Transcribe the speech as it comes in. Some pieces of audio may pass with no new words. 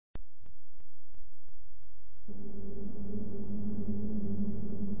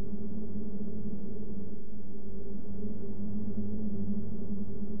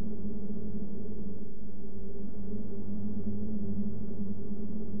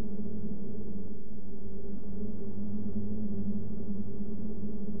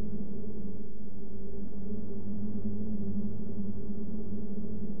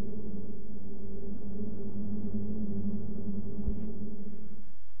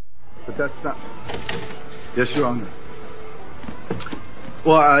But that's not... Yes, Your Honor.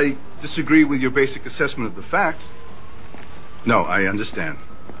 Well, I disagree with your basic assessment of the facts. No, I understand.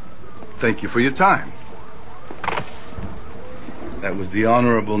 Thank you for your time. That was the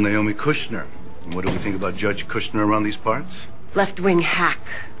Honorable Naomi Kushner. And what do we think about Judge Kushner around these parts? Left-wing hack.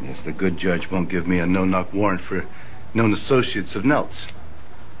 Yes, the good judge won't give me a no-knock warrant for known associates of Nelt's.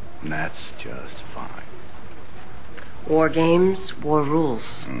 And that's just fine. War games, war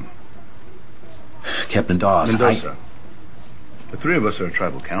rules. Captain Dawes, Mendoza, the three of us are a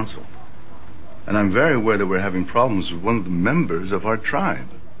tribal council. And I'm very aware that we're having problems with one of the members of our tribe.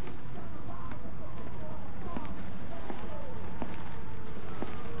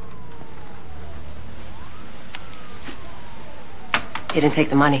 He didn't take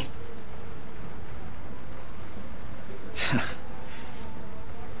the money.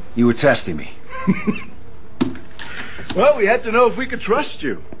 You were testing me. Well, we had to know if we could trust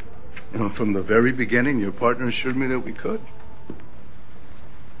you. You know, from the very beginning, your partner assured me that we could.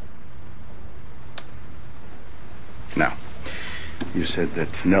 Now, you said that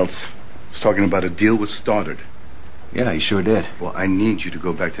Neltz was talking about a deal with Stoddard. Yeah, he sure did. Well, I need you to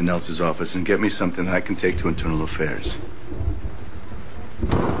go back to Neltz's office and get me something that I can take to Internal Affairs.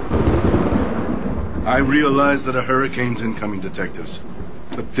 I realize that a hurricane's incoming, detectives.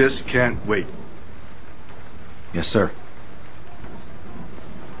 But this can't wait. Yes, sir.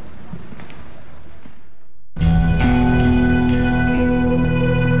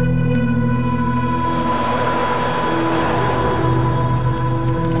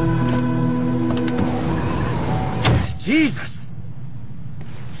 Jesus!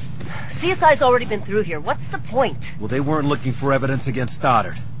 CSI's already been through here. What's the point? Well, they weren't looking for evidence against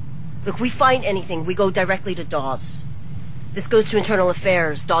Stoddard. Look, we find anything, we go directly to Dawes. This goes to Internal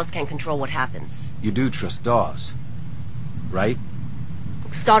Affairs. Dawes can't control what happens. You do trust Dawes, right?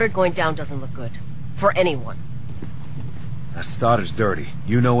 Stoddard going down doesn't look good. For anyone. That Stoddard's dirty.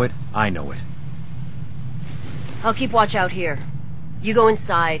 You know it, I know it. I'll keep watch out here. You go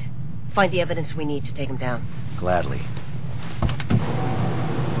inside, find the evidence we need to take him down. Gladly.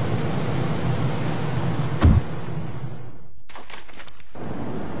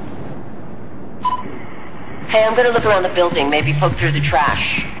 Hey, I'm gonna look around the building, maybe poke through the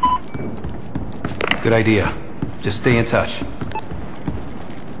trash. Good idea. Just stay in touch.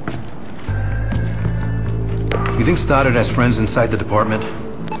 You think Stoddard has friends inside the department?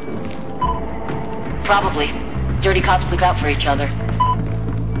 Probably. Dirty cops look out for each other.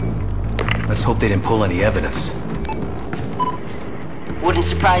 Let's hope they didn't pull any evidence. Wouldn't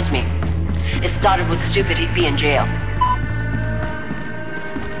surprise me. If Stoddard was stupid, he'd be in jail.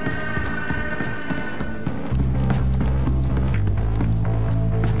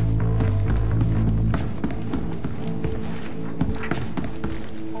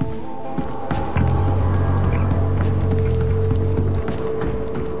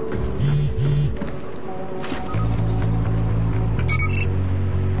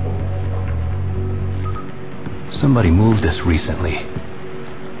 Somebody moved this recently.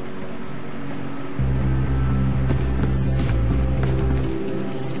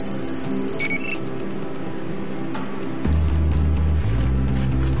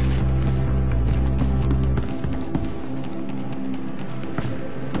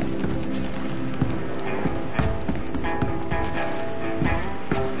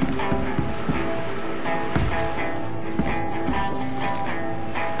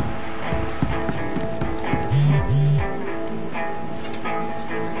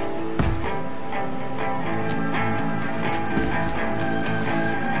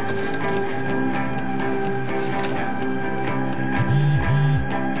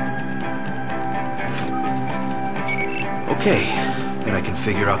 Okay, then I can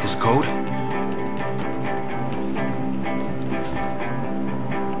figure out this code.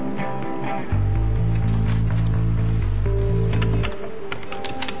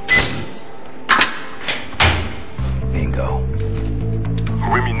 Bingo.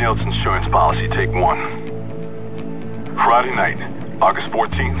 Remy Nelt's insurance policy, take one. Friday night, August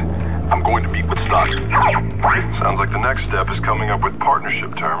 14th, I'm going to meet with Stoddard. Sounds like the next step is coming up with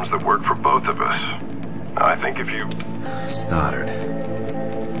partnership terms that work for both of us. I think if you... Stoddard.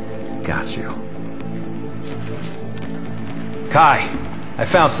 Got you. Kai, I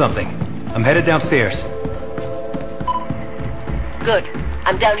found something. I'm headed downstairs. Good.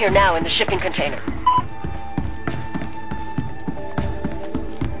 I'm down here now in the shipping container.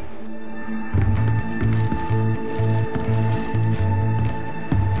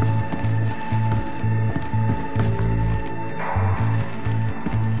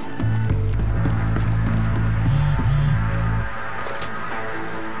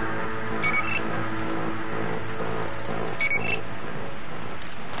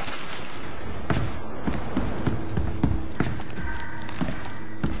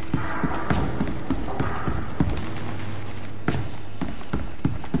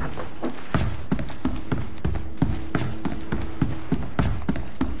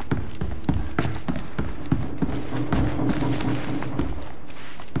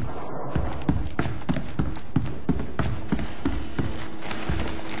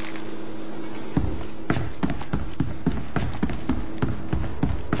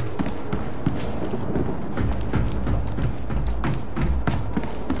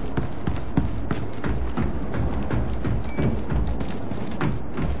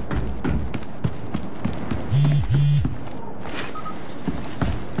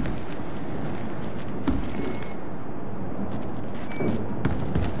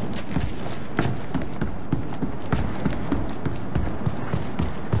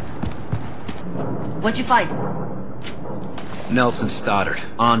 What'd you find? Nelson Stoddard,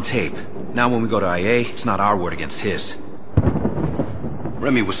 on tape. Now when we go to IA, it's not our word against his.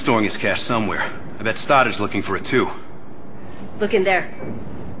 Remy was storing his cash somewhere. I bet Stoddard's looking for it too. Look in there.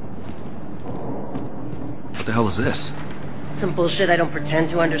 What the hell is this? Some bullshit I don't pretend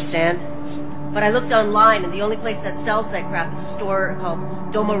to understand. But I looked online, and the only place that sells that crap is a store called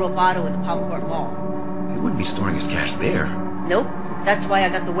Domo Roboto in the Palm Court Mall. He wouldn't be storing his cash there. Nope. That's why I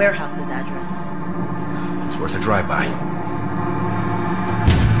got the warehouse's address. It's worth a drive-by.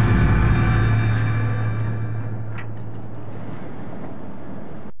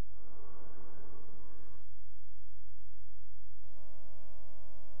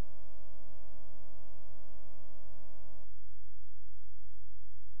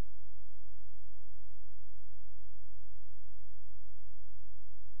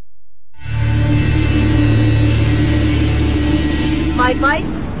 My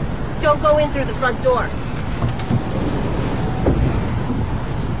advice? Don't go in through the front door.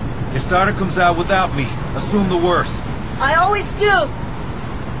 If Stoddard comes out without me, assume the worst. I always do!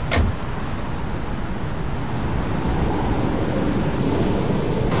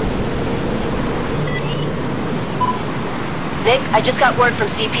 Nick, I just got word from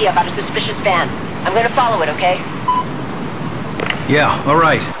CP about a suspicious van. I'm gonna follow it, okay? Yeah, all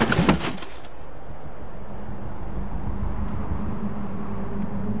right.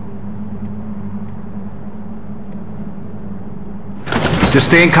 Just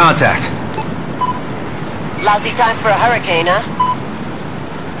stay in contact. Lousy time for a hurricane, huh?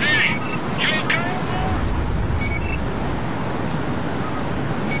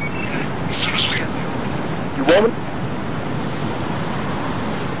 You want me?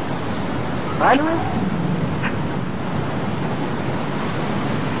 Finally?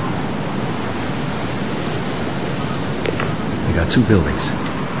 We got 2 buildings.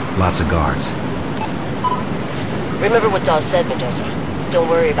 Lots of guards. Remember what Dawes said, Mendoza. Don't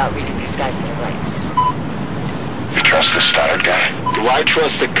worry about reading these guys their rights. You trust the Stoddard guy? Do I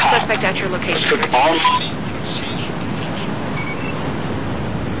trust the cop? Suspect at your location. Took all money.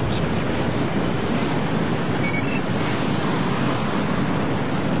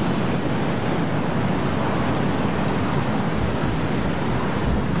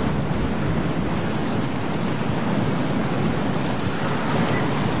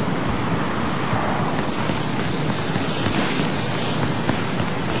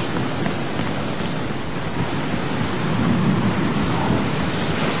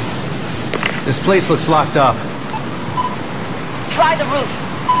 This place looks locked up. Try the roof.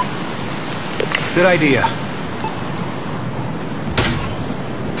 Good idea.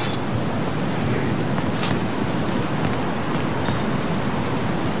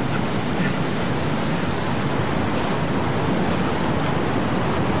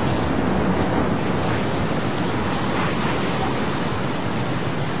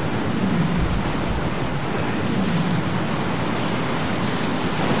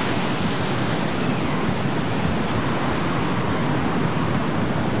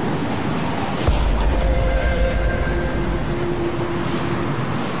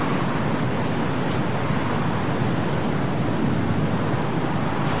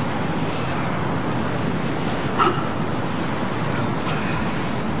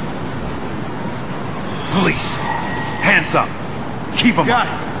 Police! Hands up! Keep them up!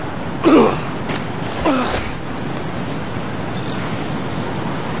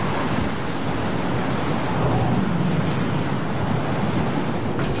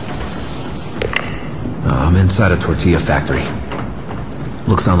 I'm inside a tortilla factory.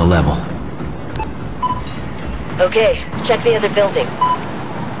 Looks on the level. Okay, check the other building.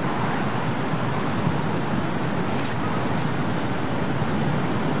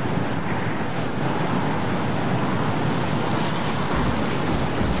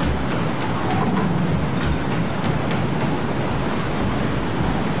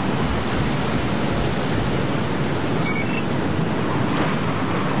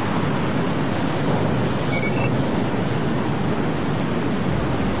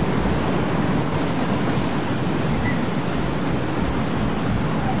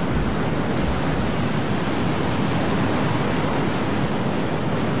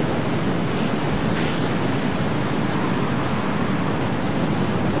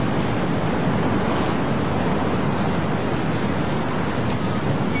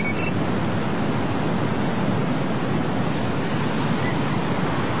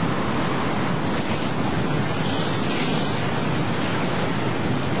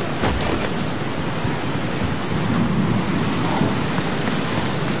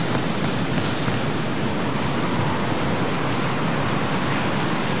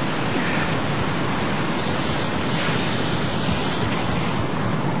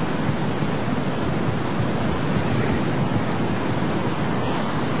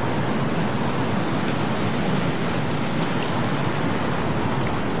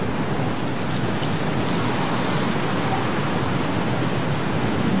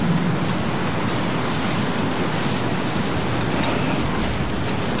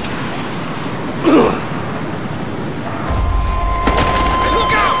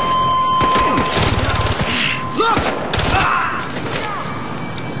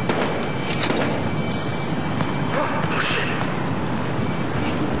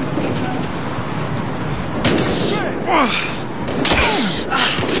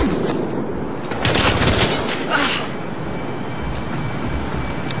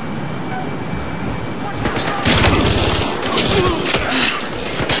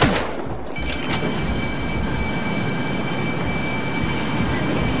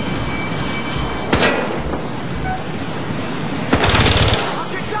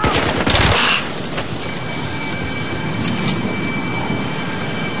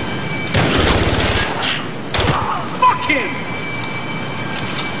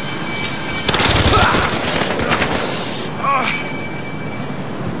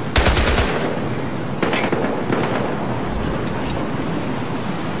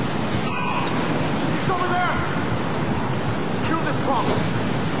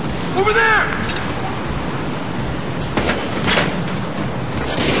 Over there!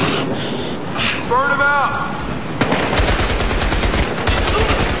 Burn him out!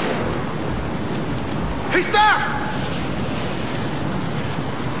 He's down!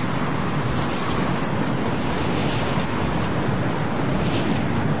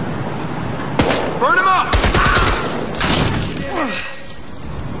 Burn him up!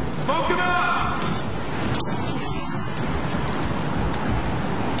 Smoke him out!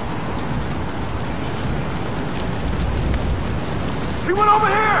 He went over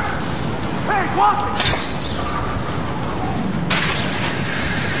here! Hey, watch it!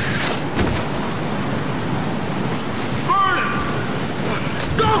 Burn him!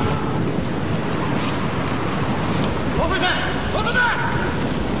 Go! Over there! Over there!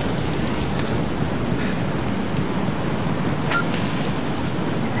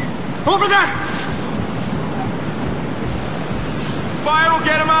 Over there! Fire will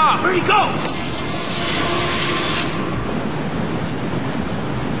get him out! Where'd he go?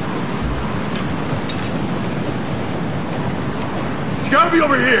 He's gotta be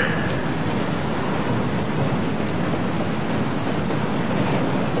over here!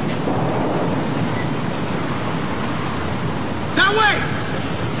 That way!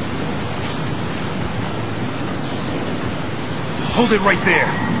 Hold it right there!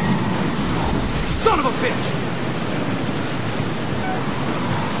 Son of a bitch!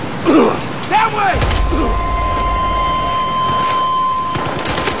 That way!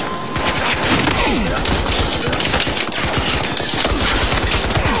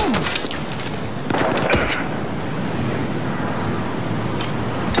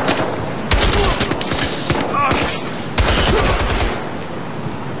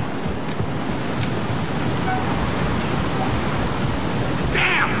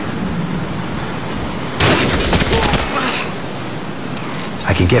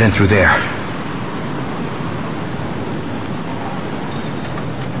 I can get in through there.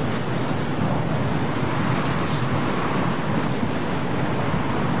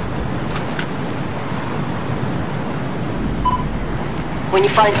 When you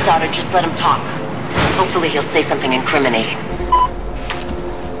find Stoddard, just let him talk. Hopefully he'll say something incriminating.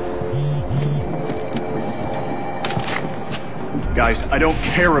 Guys, I don't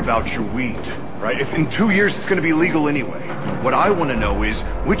care about your weed, right? In 2 years, it's gonna be legal anyway. What I want to know is,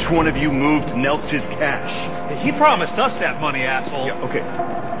 which one of you moved Neltz's cash? He promised us that money, asshole. Yeah, okay.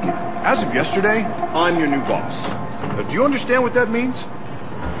 As of yesterday, I'm your new boss. Do you understand what that means?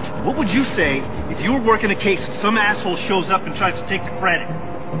 What would you say if you were working a case and some asshole shows up and tries to take the credit?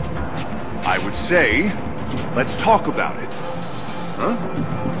 I would say, let's talk about it. Huh?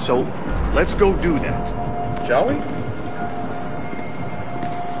 So, let's go do that. Shall we?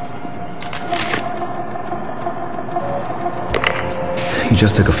 He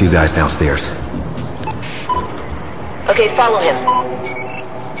just took a few guys downstairs. Okay, follow him.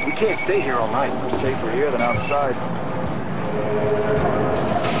 We can't stay here all night. We're safer here than outside.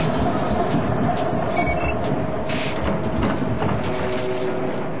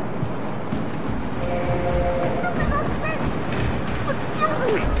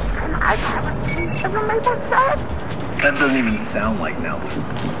 That doesn't even sound like Nelson.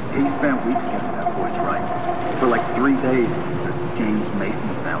 He spent weeks getting that voice right. For like 3 days, this James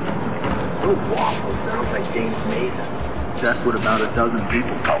Mason sounded like. Those waffles sound like James Mason. That's what about a dozen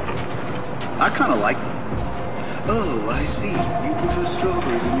people told him. I kind of like them. Oh, I see. You prefer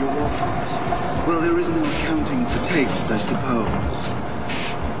strawberries in your waffles. Well, there is no accounting for taste, I suppose.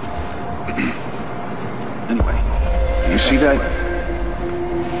 Anyway. You see that?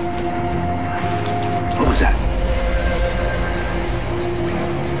 What was that?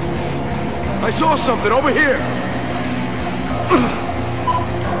 I saw something over here!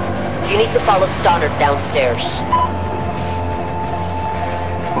 You need to follow Stoddard downstairs.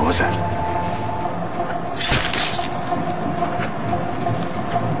 What was that?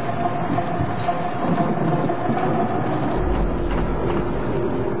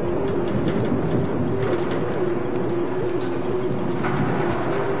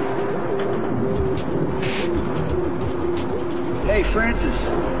 Hey, Francis.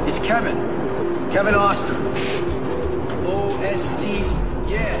 It's Kevin. Kevin Oster. O-S-T.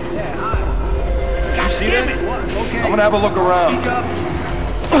 Yeah, hi. You see that? What? Okay. I'm gonna have a look around. Speak up.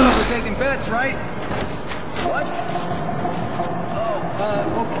 We're taking bets, right? What?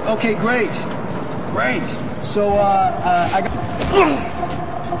 Oh, okay, great. Great. So, I got...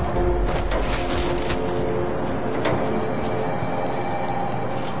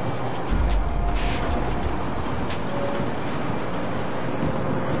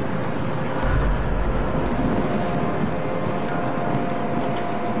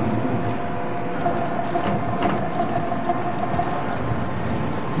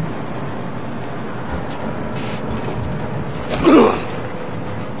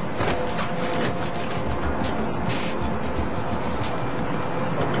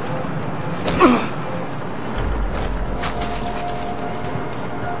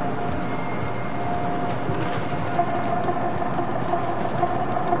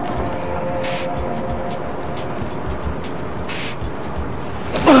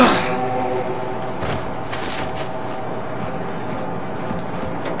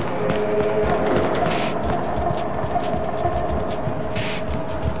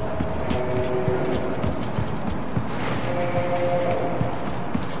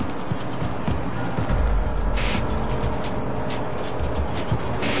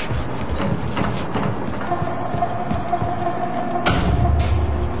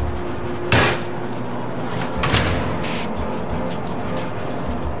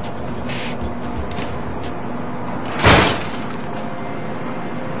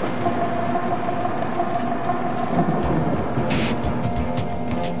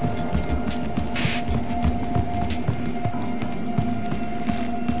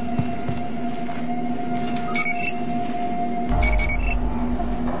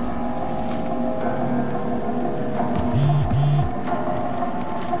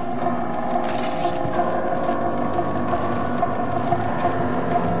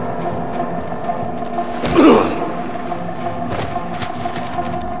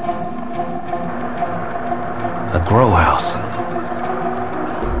 grow house.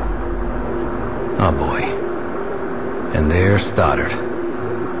 Oh boy. And there's Stoddard.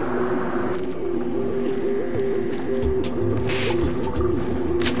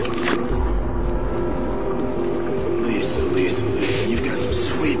 Lisa, you've got some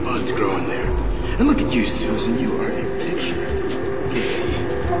sweet buds growing there. And look at you, Susan, you are a picture.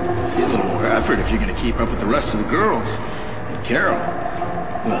 Giggity. See, a little more effort if you're gonna keep up with the rest of the girls. And Carol.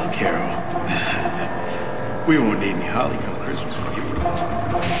 Well, Carol. We won't need any holly come Christmas for you.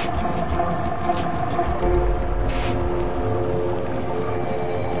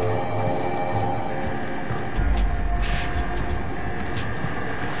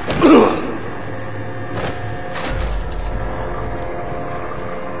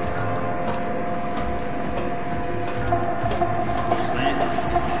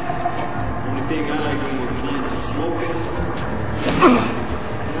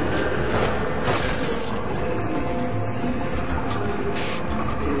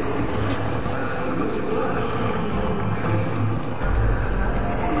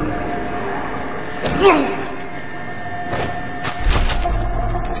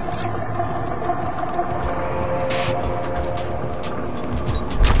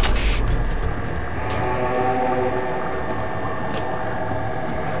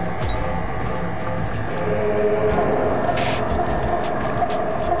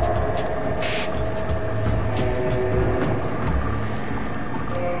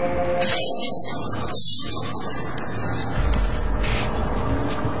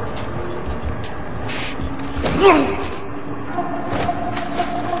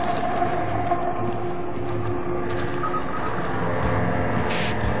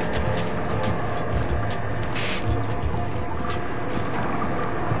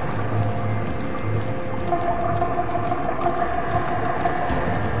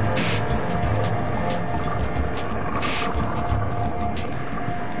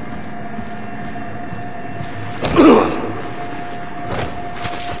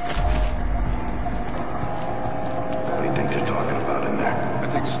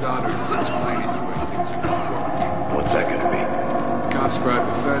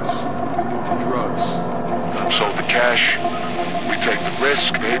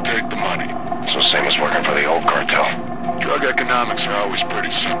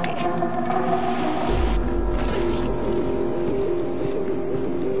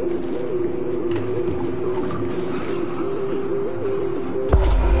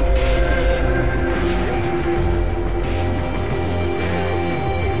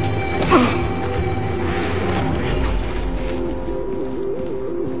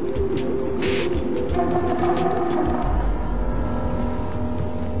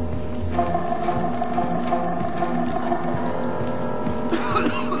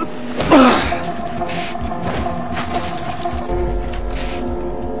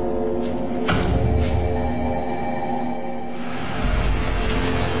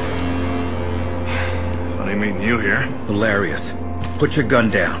 Hilarious. Put your gun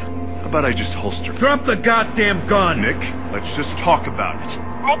down. How about I just holster it? Drop the goddamn gun! Nick, let's just talk about it.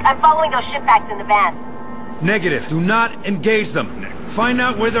 Nick, I'm following those shitbags in the van. Negative. Do not engage them. Nick. Find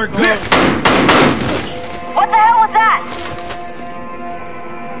out where they're going. What the hell was that?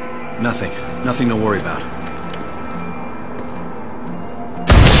 Nothing. Nothing to worry about.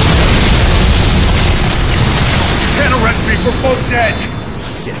 Can't arrest me, we're both dead!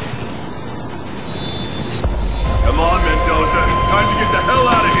 Shit. Come on, Mendoza. Time to get the hell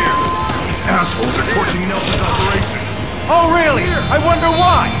out of here. These assholes are torching Nelson's operation. Oh, really? I wonder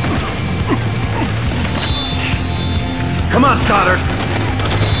why. Come on, Stoddard.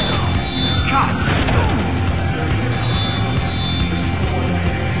 God.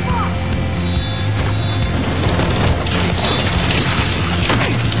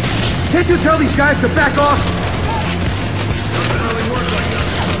 Can't you tell these guys to back off? Doesn't really work like that.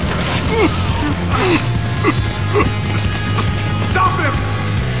 Stop him!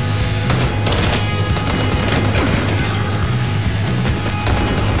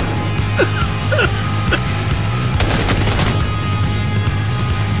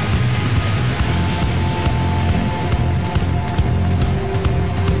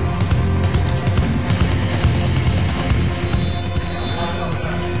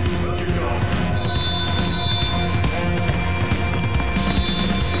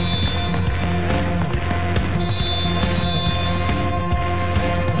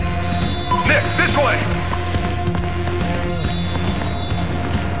 Nick, this way!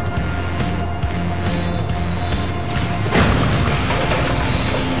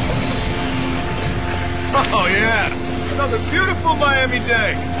 Oh, yeah. Another beautiful Miami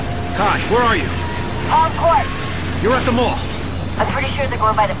day. Kai, where are you? On course. You're at the mall. I'm pretty sure they're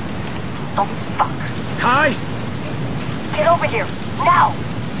going by the... Oh, fuck. Kai? Get over here, now!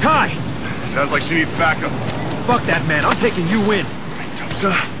 Kai! Sounds like she needs backup. Fuck that, man. I'm taking you in.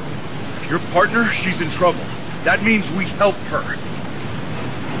 Mendoza, your partner, she's in trouble. That means we help her.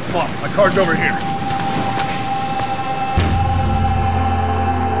 Come on, my car's over here.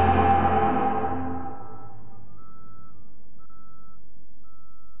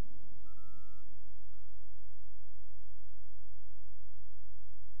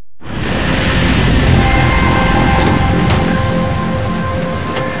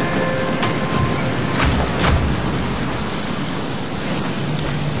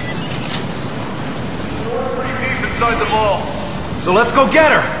 So let's go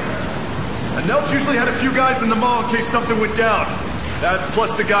get her! And Nelts usually had a few guys in the mall in case something went down. That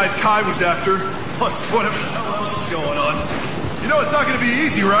plus the guys Kai was after, plus whatever the hell else is going on. You know it's not gonna be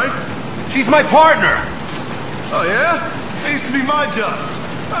easy, right? She's my partner! Oh yeah? It used to be my job.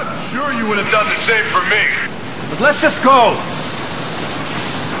 I'm sure you would have done the same for me. But let's just go!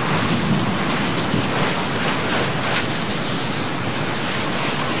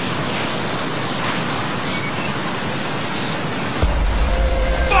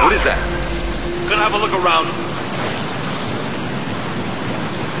 What is that? Gonna have a look around.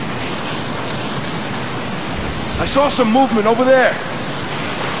 I saw some movement over there.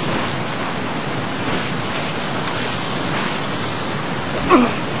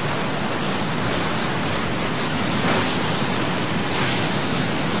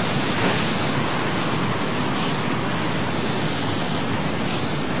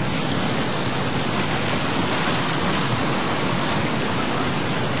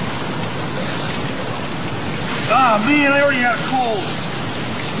 Ah, man, I already had a cold.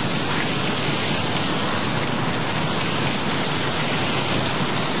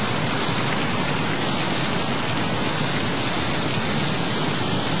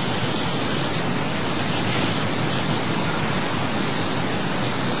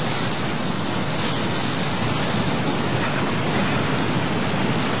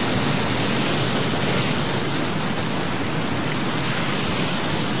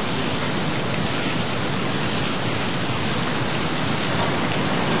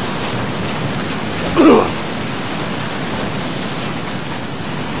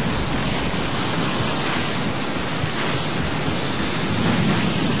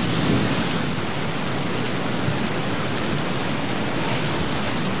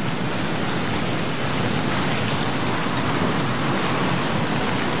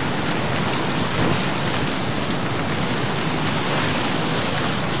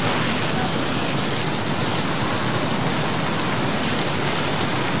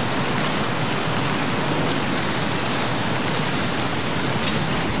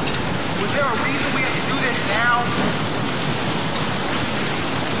 Was there a reason we had to do this now?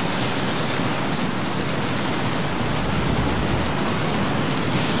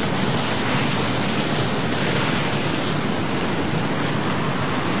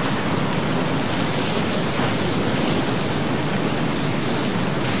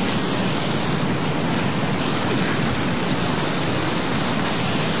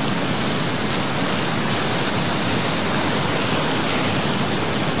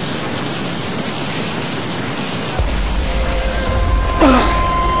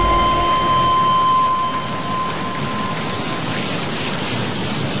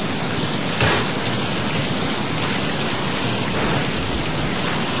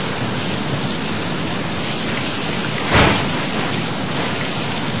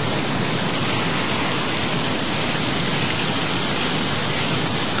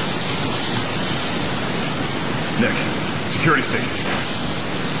 Nick, security station.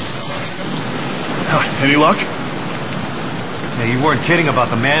 Any luck? Yeah, you weren't kidding about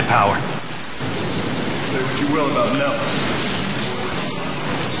the manpower. Say what you will about Nels.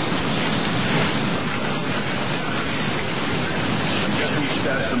 I'm guessing you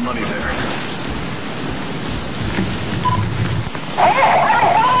stashed some money there.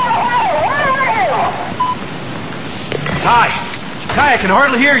 Kai! Kai, I can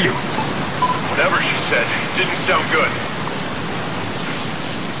hardly hear you! Whatever she said, didn't sound good.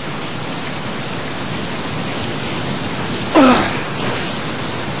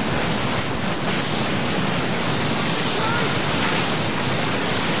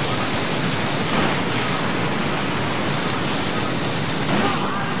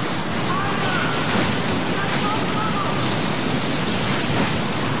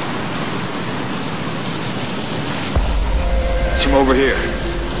 It's from over here.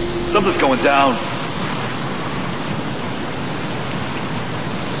 Something's going down.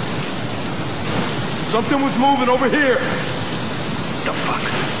 Something was moving over here. The fuck?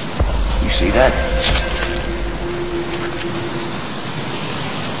 You see that?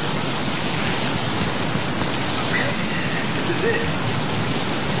 This is it.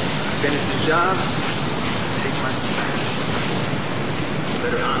 Finish the job, take my son.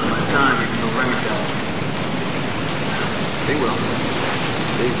 Better honor my time even though Remy died. They will.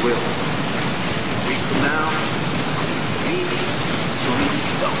 They will. A week from now, me, sweet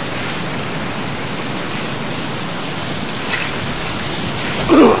Delta.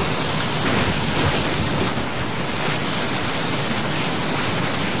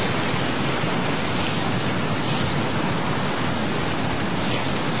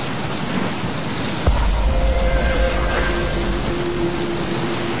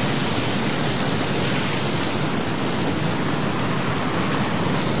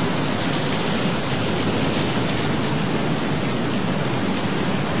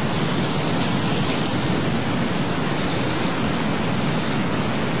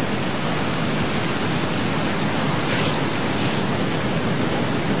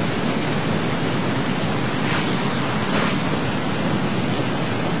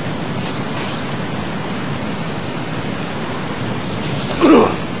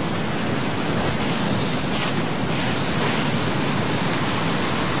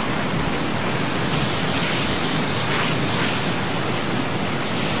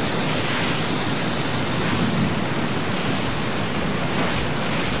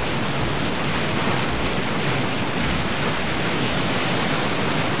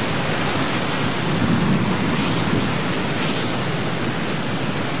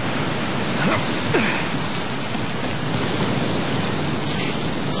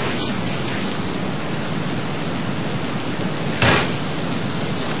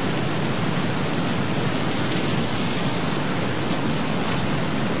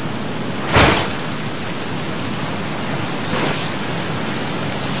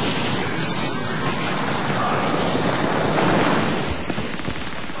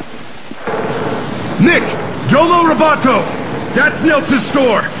 Nick! Jolo Roboto! That's Nelson's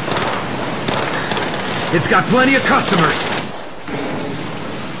store! It's got plenty of customers.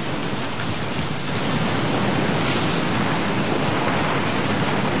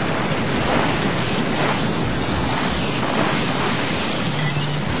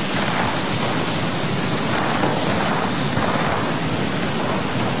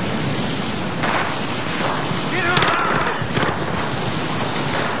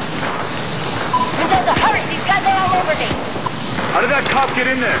 How did that cop get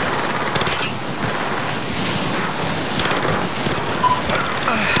in there?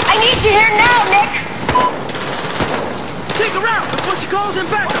 I need you here now, Nick! Take her out before she calls him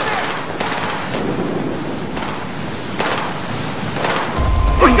back!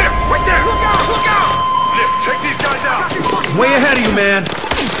 Right there! Right there! Look out! Look out! Nick, take these guys out! Way ahead of you, man.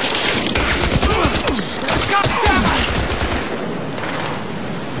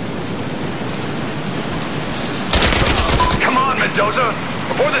 Come on, Mendoza!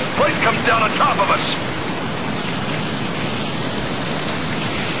 Before this place comes down on top of us!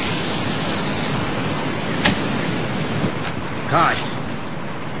 Kai.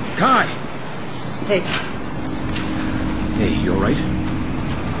 Kai! Hey, Hey, you alright?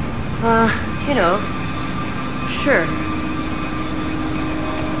 you know, sure.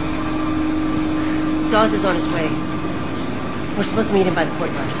 Dawes is on his way. We're supposed to meet him by the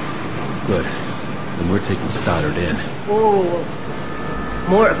courtyard. Good. Then we're taking Stoddard in. Whoa, whoa, whoa.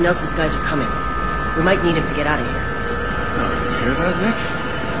 More of Nelson's guys are coming. We might need him to get out of here. You hear that, Nick?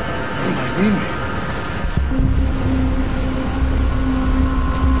 You might need me.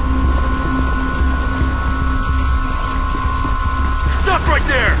 Stop right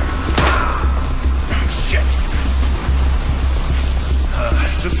there! Shit!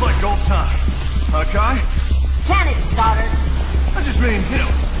 Just like old times. Huh, Kai? Can it, Stoddard? I just mean, you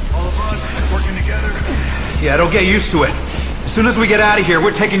know, all of us working together. Yeah, don't get used to it. As soon as we get out of here,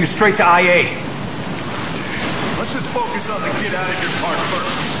 we're taking you straight to IA. Let's just focus on the get out of here part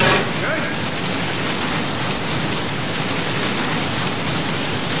first. Okay?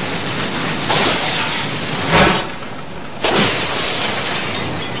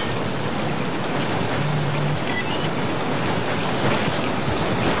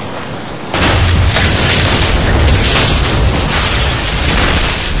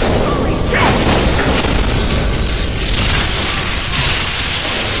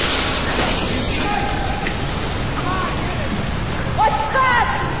 What's this?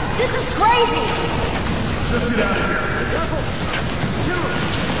 This is crazy!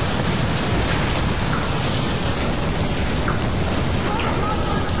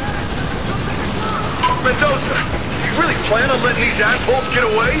 Mendoza, you really plan on letting these assholes get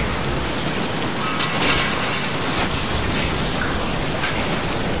away?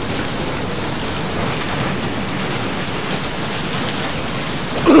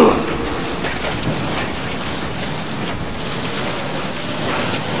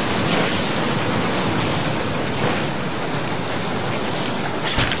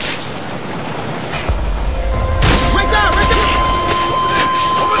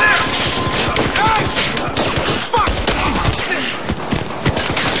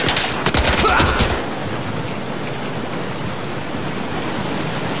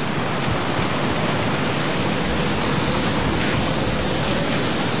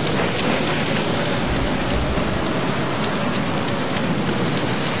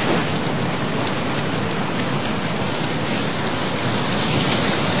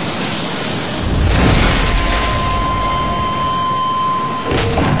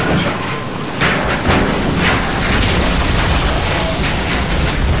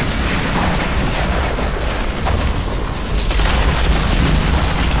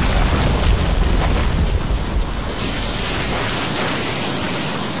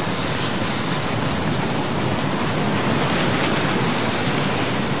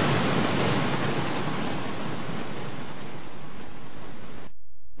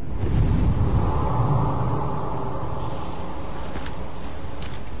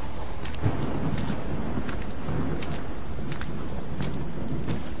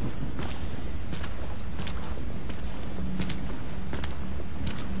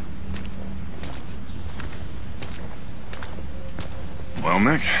 Well,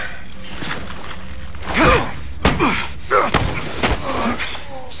 Nick?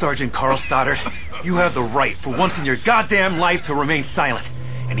 Sergeant Carl Stoddard, you have the right for once in your goddamn life to remain silent.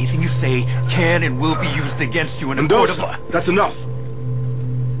 Anything you say can and will be used against you in a court of law. That's enough.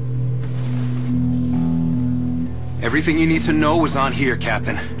 Everything you need to know is on here,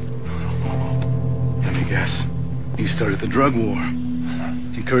 Captain. Let me guess. You started the drug war.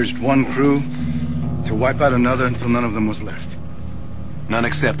 Encouraged one crew to wipe out another until none of them was left. None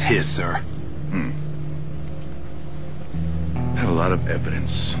except his, sir. I have a lot of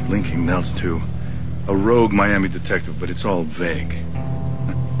evidence linking Nels to a rogue Miami detective, but it's all vague.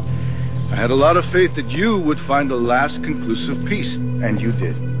 I had a lot of faith that you would find the last conclusive piece, and you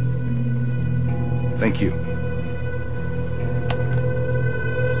did. Thank you.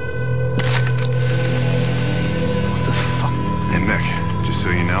 What the fuck? Hey, Nick, just so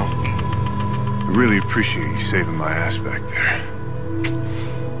you know, I really appreciate you saving my ass back there.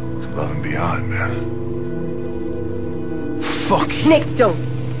 It's above and beyond, man. Fuck. Nick, don't.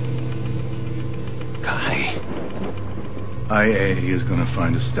 Kai. IA is gonna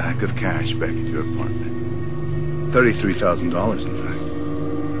find a stack of cash back at your apartment. $33,000, in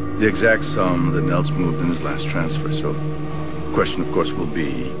fact. The exact sum that Nels moved in his last transfer, so the question, of course, will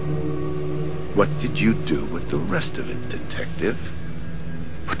be, what did you do with the rest of it, detective?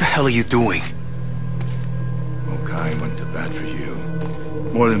 What the hell are you doing? Kai went to bat for you.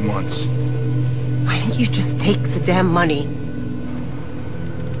 More than once. Why didn't you just take the damn money?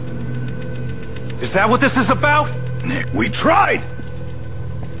 Is that what this is about? Nick, we tried!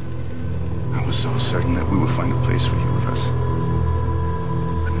 I was so certain that we would find a place for you with us.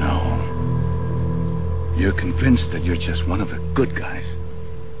 But no. You're convinced that you're just one of the good guys,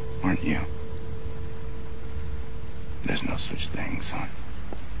 aren't you? There's no such thing, son.